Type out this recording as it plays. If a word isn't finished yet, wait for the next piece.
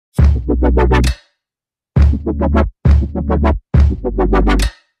Guys,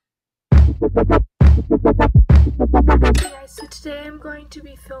 so today I'm going to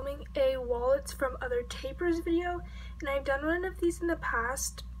be filming a wallets from other tapers video, and I've done one of these in the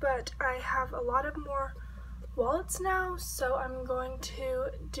past, but I have a lot of more wallets now, so I'm going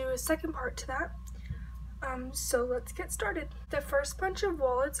to do a second part to that. So let's get started. The first bunch of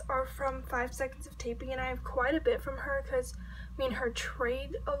wallets are from 5 Seconds of Taping, and I have quite a bit from her because me and her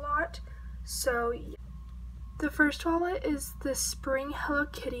trade a lot. So yeah. The first wallet is the Spring Hello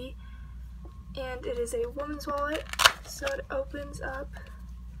Kitty, and it is a woman's wallet. So it opens up,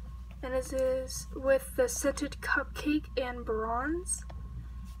 and it is with the scented cupcake and bronze.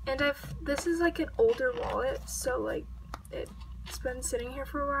 And this is like an older wallet, so like it's been sitting here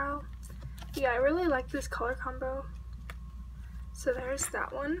for a while. Yeah, I really like this color combo. So there's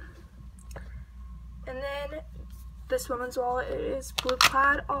that one. And then this woman's wallet, it is blue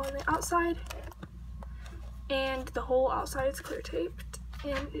plaid all on the outside, and the whole outside is clear taped.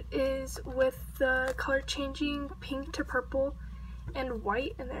 And it is with the color changing pink to purple and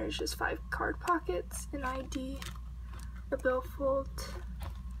white, and there's just 5 card pockets, an ID, a billfold,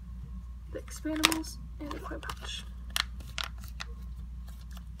 the expandables, and a coin pouch.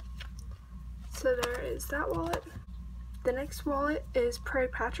 So there is that wallet. The next wallet is Prairie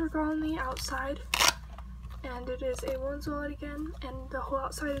Patrick on the outside, and it is a woman's wallet again, and the whole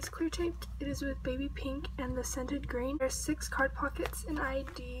outside is clear taped. It is with baby pink and the scented green. There's 6 card pockets, an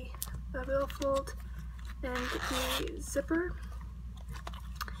ID, a billfold, and the zipper.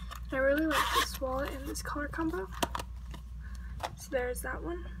 And I really like this wallet and this color combo. So there's that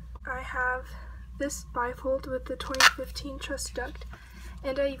one. I have this bifold with the 2015 Trust Duct,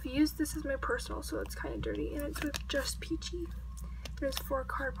 and I've used this as my personal, so it's kind of dirty, and it's with Just Peachy. There's 4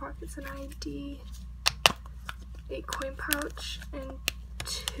 card pockets, an ID, a coin pouch, and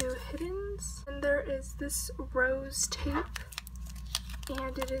 2 hiddens. And there is this rose tape,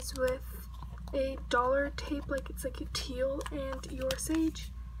 and it is with a dollar tape, like it's like a teal and your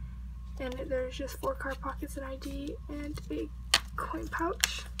sage. And there's just 4 card pockets, an ID, and a coin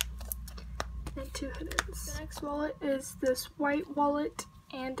pouch, and 2 hiddens. The next wallet is this white wallet,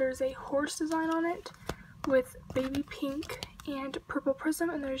 and there's a horse design on it with baby pink and purple prism,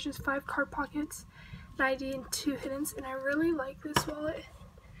 and there's just 5 card pockets, an ID, and 2 hiddens. And I really like this wallet,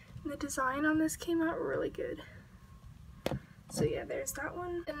 and the design on this came out really good. So yeah, there's that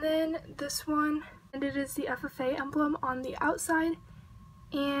one. And then this one, and it is the FFA emblem on the outside,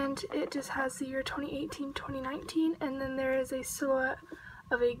 and it just has the year 2018-2019, and then there is a silhouette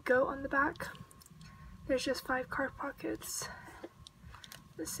of a goat on the back. There's just 5 card pockets,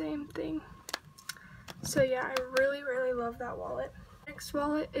 the same thing. So yeah, I really love that wallet. Next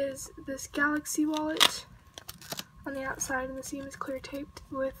wallet is this Galaxy wallet on the outside, and the seam is clear taped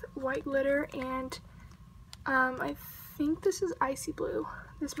with white glitter, and I think this is icy blue.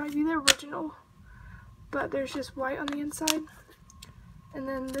 This might be the original, but there's just white on the inside. And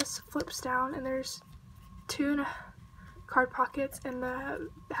then this flips down, and there's 2 card pockets and the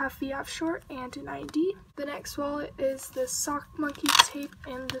half V half short and an ID. The next wallet is this Sock Monkey tape,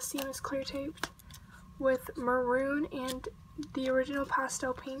 and the seam is clear taped with maroon and the original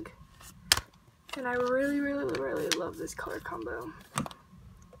pastel pink. And I really love this color combo.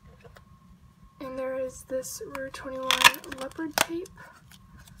 And there is this Rue 21 leopard tape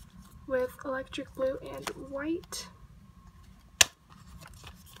with electric blue and white.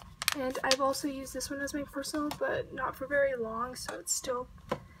 And I've also used this one as my personal, but not for very long, so it's still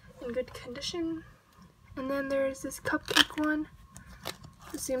in good condition. And then there's this cupcake one.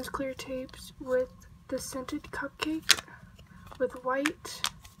 The seam's clear taped with the scented cupcake with white.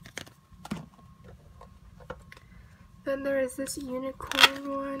 Then there is this unicorn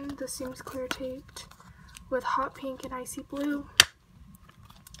one. The seam's clear taped with hot pink and icy blue.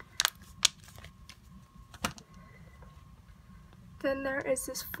 Then there is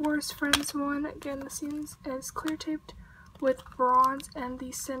this Forest Friends one. Again, the seam is clear taped with bronze and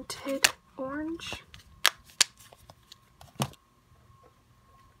the scented orange.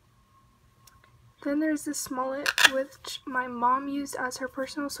 Then there's this Smollett, which my mom used as her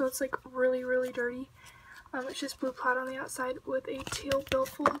personal, so it's like really dirty. It's just blue plaid on the outside with a teal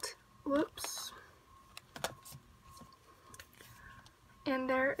billfold. Whoops. And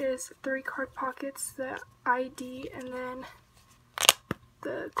there is 3 card pockets, the ID, and then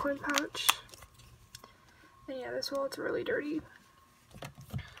the coin pouch. And yeah, this wallet's really dirty.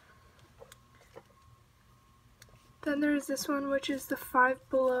 Then there's this one, which is the Five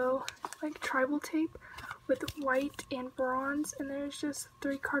Below like tribal tape with white and bronze, and there's just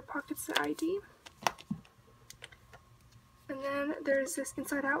 3 card pockets, the ID. And then there's this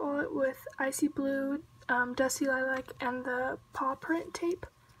inside out wallet with icy blue, dusty lilac, and the paw print tape.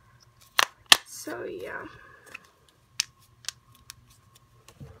 So yeah.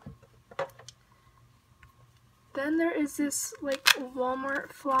 Then there is this like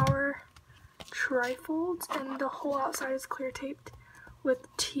Walmart flower trifold, and the whole outside is clear taped with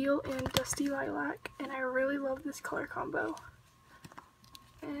teal and dusty lilac, and I really love this color combo.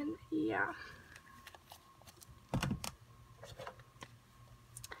 And yeah.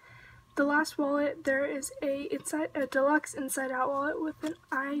 The last wallet, there is a deluxe inside out wallet with an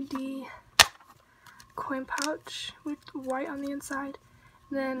ID coin pouch with white on the inside.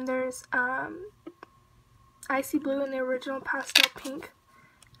 And then there's icy blue and the original pastel pink.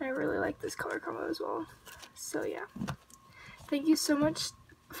 And I really like this color combo as well. So yeah. Thank you so much,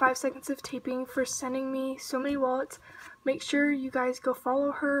 5 Seconds of Taping, for sending me so many wallets. Make sure you guys go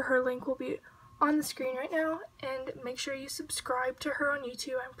follow her. Her link will be on the screen right now, and make sure you subscribe to her on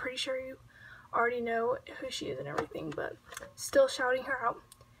YouTube. I'm pretty sure you already know who she is and everything, but still shouting her out.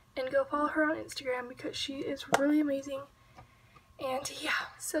 And go follow her on Instagram because she is really amazing. And yeah,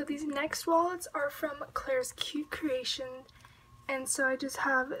 so these next wallets are from Claire's Cute Creation, and so I just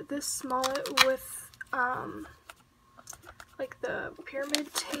have this wallet with like the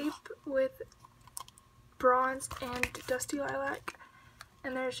pyramid tape with bronze and dusty lilac.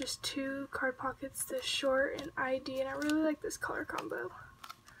 And there's just 2 card pockets, this short and ID, and I really like this color combo.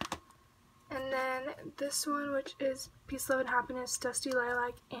 And then this one, which is Peace, Love, and Happiness, Dusty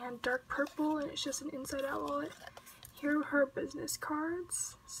Lilac, and Dark Purple, and it's just an inside out wallet. Here are her business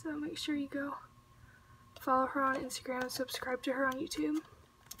cards, so make sure you go follow her on Instagram and subscribe to her on YouTube.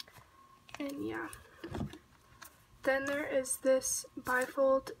 And yeah. Then there is this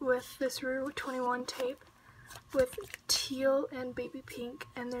bifold with this Rue 21 tape with teal and baby pink,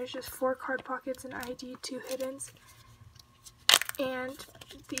 and there's just 4 card pockets and ID, 2 hiddens, and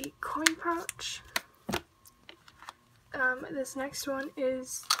the coin pouch. This next one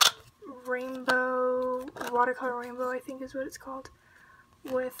is rainbow, watercolor rainbow I think is what it's called,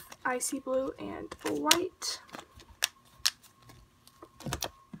 with icy blue and white.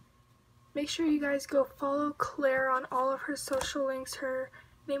 Make sure you guys go follow Claire on all of her social links. Her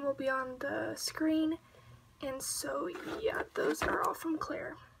name will be on the screen. And so yeah, those are all from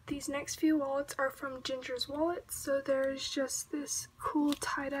Claire. These next few wallets are from Ginger's Wallet. So there's just this cool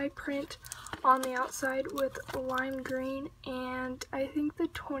tie-dye print on the outside with lime green and I think the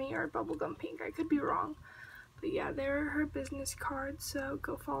 20-yard bubblegum pink. I could be wrong. But yeah, there are her business cards, so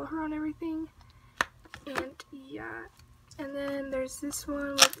go follow her on everything. And yeah. And then there's this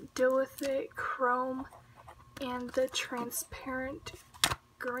one with Deal With It, chrome, and the transparent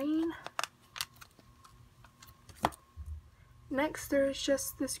green. Next, there's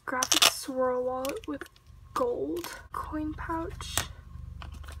just this graphic swirl wallet with gold coin pouch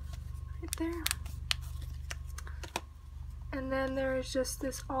right there. And then there's just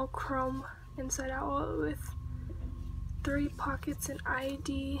this all chrome inside out wallet with 3 pockets, an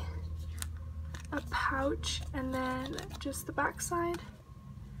ID, a pouch, and then just the back side.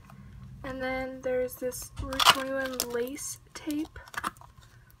 And then there's this Rue 21 lace tape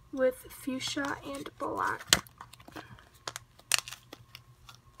with fuchsia and black.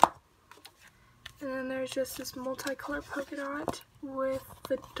 And then there's just this multicolored polka dot with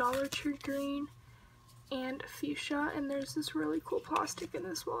the Dollar Tree green and fuchsia. And there's this really cool plastic in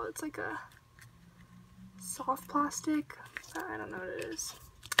this wallet. It's like a soft plastic. I don't know what it is.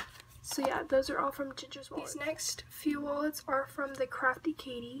 So yeah, those are all from Ginger's Wallet. These next few wallets are from the Crafty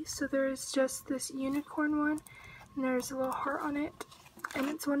Katie. So there's just this unicorn one, and there's a little heart on it. And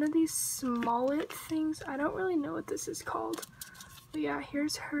it's one of these smallet things. I don't really know what this is called. But yeah,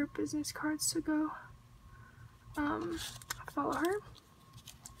 here's her business cards to go follow her.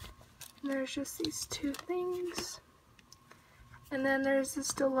 And there's just these 2 things. And then there's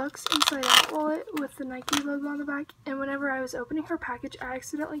this deluxe inside out wallet with the Nike logo on the back. And whenever I was opening her package, I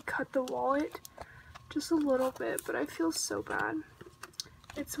accidentally cut the wallet just a little bit, but I feel so bad.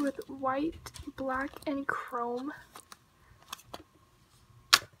 It's with white, black, and chrome.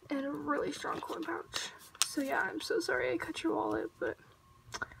 And a really strong coin pouch. So yeah, I'm so sorry I cut your wallet, but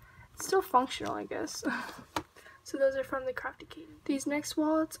it's still functional, I guess. So those are from the Crafty Katie. These next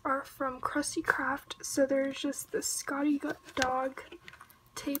wallets are from Krusty Craft. So there's just the Scotty Dog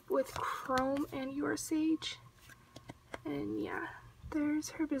tape with chrome and Your Sage. And yeah, there's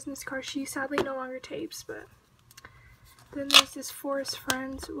her business card. She sadly no longer tapes, but then there's this Forest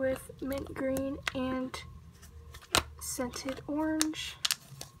Friends with mint green and scented orange.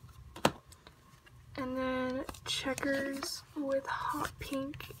 And then Checkers with hot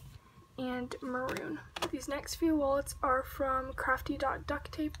pink and maroon. These next few wallets are from Crafty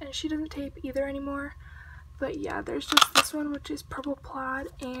Duct Tape, and she doesn't tape either anymore. But yeah, there's just this one, which is purple plaid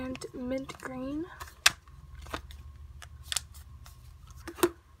and mint green.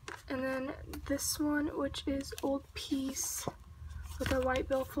 And then this one, which is Old Piece with a white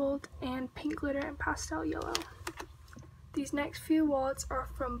billfold and pink glitter and pastel yellow. These next few wallets are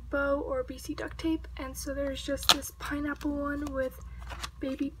from Bow or BC Duct Tape, and so there's just this pineapple one with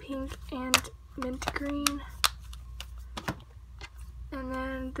baby pink and mint green. And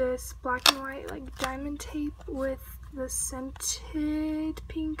then this black and white like diamond tape with the scented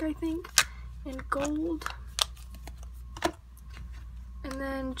pink, I think, and gold. And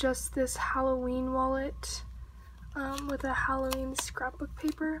then just this Halloween wallet with a Halloween scrapbook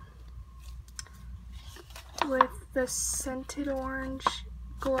paper with the scented orange,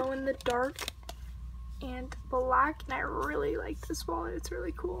 glow in the dark, and black. And I really like this wallet, it's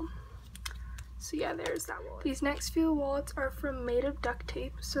really cool. So yeah, there's that wallet. These next few wallets are from Made of Duct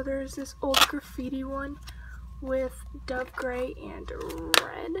Tape. So there's this old graffiti one with dove gray and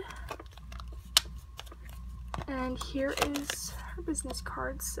red. And here is her business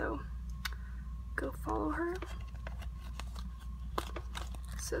card, so go follow her.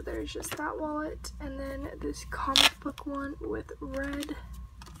 So there's just that wallet, and then this comic book one with red,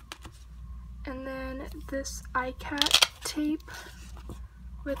 and then this iCat tape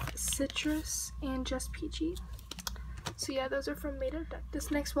with citrus and just peachy. So yeah, those are from Made of Duct.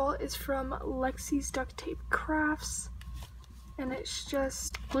 This next wallet is from Lexi's Duct Tape Crafts, and it's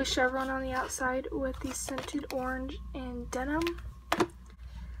just blue chevron on the outside with the scented orange and denim.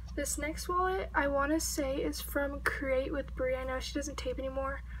 This next wallet, I want to say, is from Create with Brie. I know she doesn't tape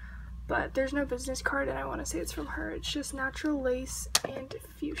anymore, but there's no business card, and I want to say it's from her. It's just natural lace and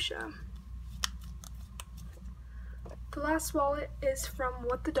fuchsia. The last wallet is from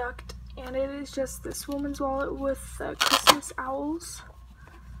What the Duct, and it is just this woman's wallet with Christmas owls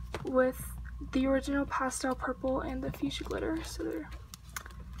with the original pastel purple and the fuchsia glitter. So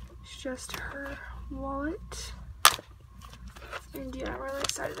it's just her wallet. And yeah, I'm really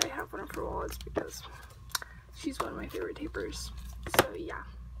excited I have one of her wallets because she's one of my favorite tapers. So yeah.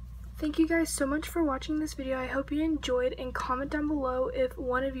 Thank you guys so much for watching this video. I hope you enjoyed, and comment down below if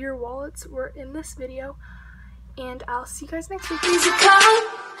one of your wallets were in this video. And I'll see you guys next week. Easy come,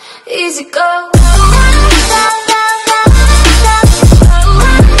 easy go.